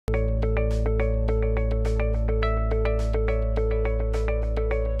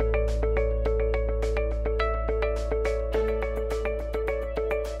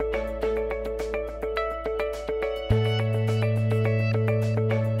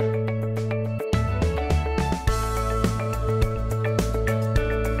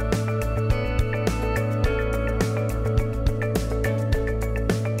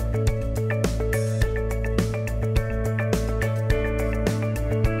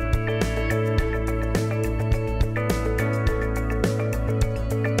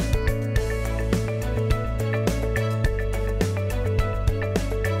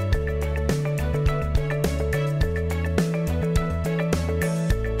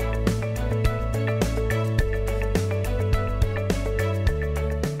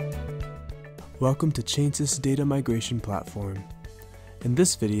Welcome to Chainsys Data Migration Platform. In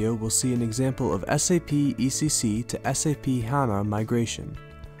this video, we'll see an example of SAP ECC to SAP HANA migration.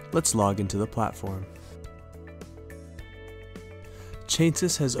 Let's log into the platform.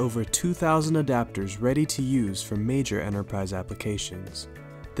 Chainsys has over 2,000 adapters ready to use for major enterprise applications.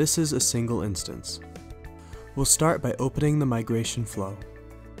 This is a single instance. We'll start by opening the migration flow.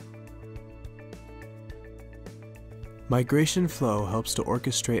 Migration flow helps to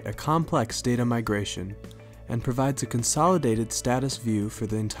orchestrate a complex data migration and provides a consolidated status view for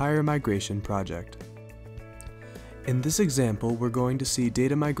the entire migration project. In this example, we're going to see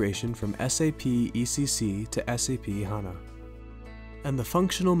data migration from SAP ECC to SAP HANA. And the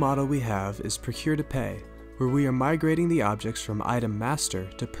functional model we have is procure to pay, where we are migrating the objects from item master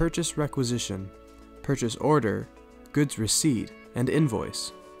to purchase requisition, purchase order, goods receipt, and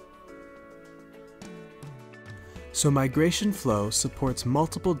invoice. So migration flow supports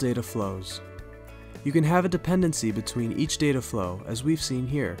multiple data flows. You can have a dependency between each data flow, as we've seen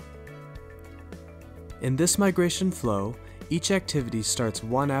here. In this migration flow, each activity starts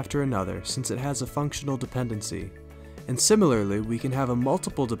one after another since it has a functional dependency. And similarly, we can have a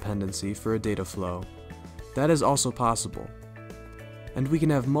multiple dependency for a data flow. That is also possible. And we can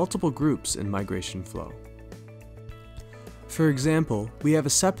have multiple groups in migration flow. For example, we have a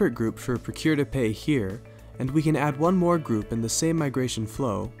separate group for procure to pay here, and we can add one more group in the same migration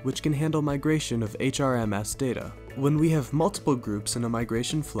flow, which can handle migration of HRMS data. When we have multiple groups in a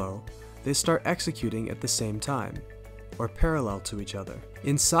migration flow, they start executing at the same time, or parallel to each other.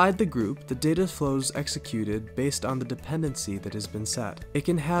 Inside the group, the data flows executed based on the dependency that has been set. It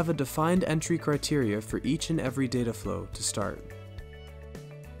can have a defined entry criteria for each and every data flow to start.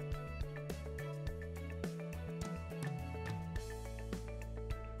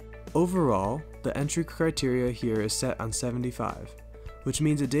 Overall, the entry criteria here is set on 75, which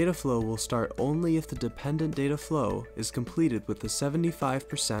means a data flow will start only if the dependent data flow is completed with a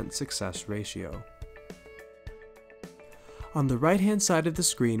 75% success ratio. On the right-hand side of the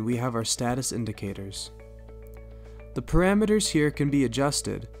screen, we have our status indicators. The parameters here can be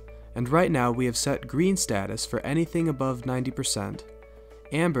adjusted, and right now we have set green status for anything above 90%,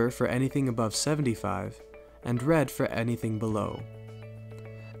 amber for anything above 75%, and red for anything below.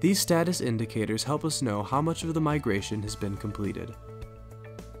 These status indicators help us know how much of the migration has been completed.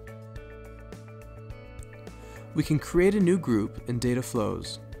 We can create a new group in data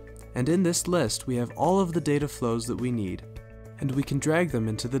flows, and in this list we have all of the data flows that we need, and we can drag them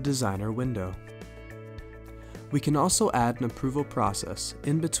into the designer window. We can also add an approval process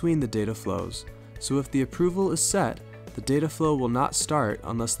in between the data flows, so if the approval is set, the data flow will not start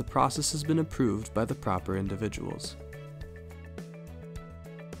unless the process has been approved by the proper individuals.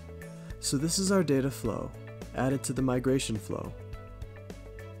 So this is our data flow, added to the migration flow.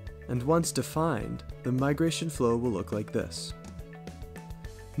 And once defined, the migration flow will look like this.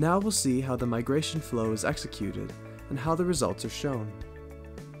 Now we'll see how the migration flow is executed and how the results are shown.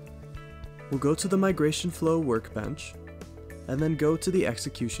 We'll go to the migration flow workbench, and then go to the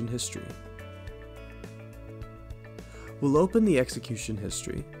execution history. We'll open the execution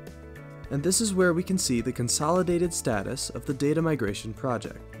history, and this is where we can see the consolidated status of the data migration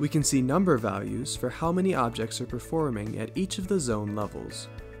project. We can see number values for how many objects are performing at each of the zone levels.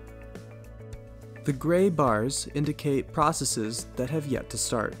 The gray bars indicate processes that have yet to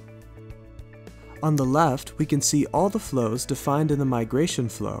start. On the left, we can see all the flows defined in the migration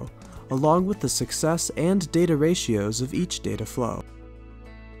flow, along with the success and data ratios of each data flow.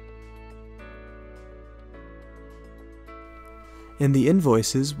 In the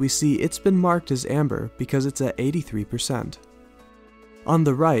invoices, we see it's been marked as amber because it's at 83%. On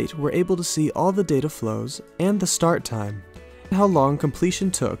the right, we're able to see all the data flows and the start time, and how long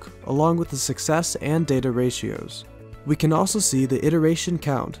completion took, along with the success and data ratios. We can also see the iteration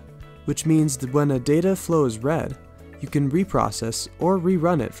count, which means that when a data flow is read, you can reprocess or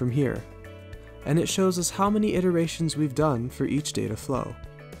rerun it from here. And it shows us how many iterations we've done for each data flow.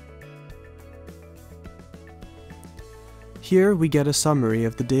 Here we get a summary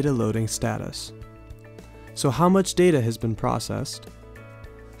of the data loading status. So how much data has been processed,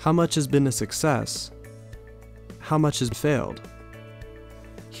 how much has been a success, how much has failed.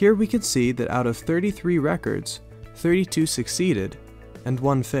 Here we can see that out of 33 records, 32 succeeded and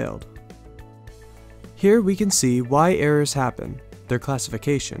 1 failed. Here we can see why errors happen, their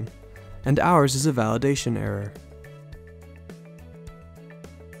classification, and ours is a validation error.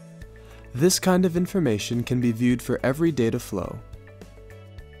 This kind of information can be viewed for every data flow.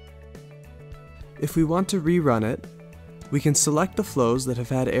 If we want to rerun it, we can select the flows that have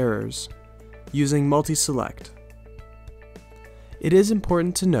had errors, using multi-select. It is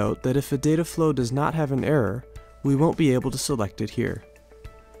important to note that if a data flow does not have an error, we won't be able to select it here.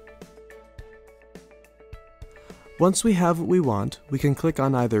 Once we have what we want, we can click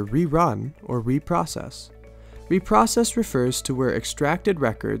on either Rerun or Reprocess. Reprocess refers to where extracted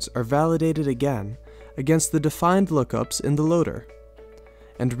records are validated again against the defined lookups in the loader.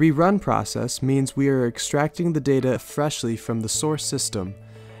 And Rerun process means we are extracting the data freshly from the source system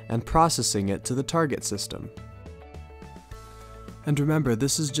and processing it to the target system. And remember,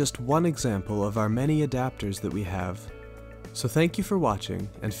 this is just one example of our many adapters that we have. So thank you for watching,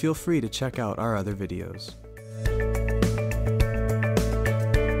 and feel free to check out our other videos.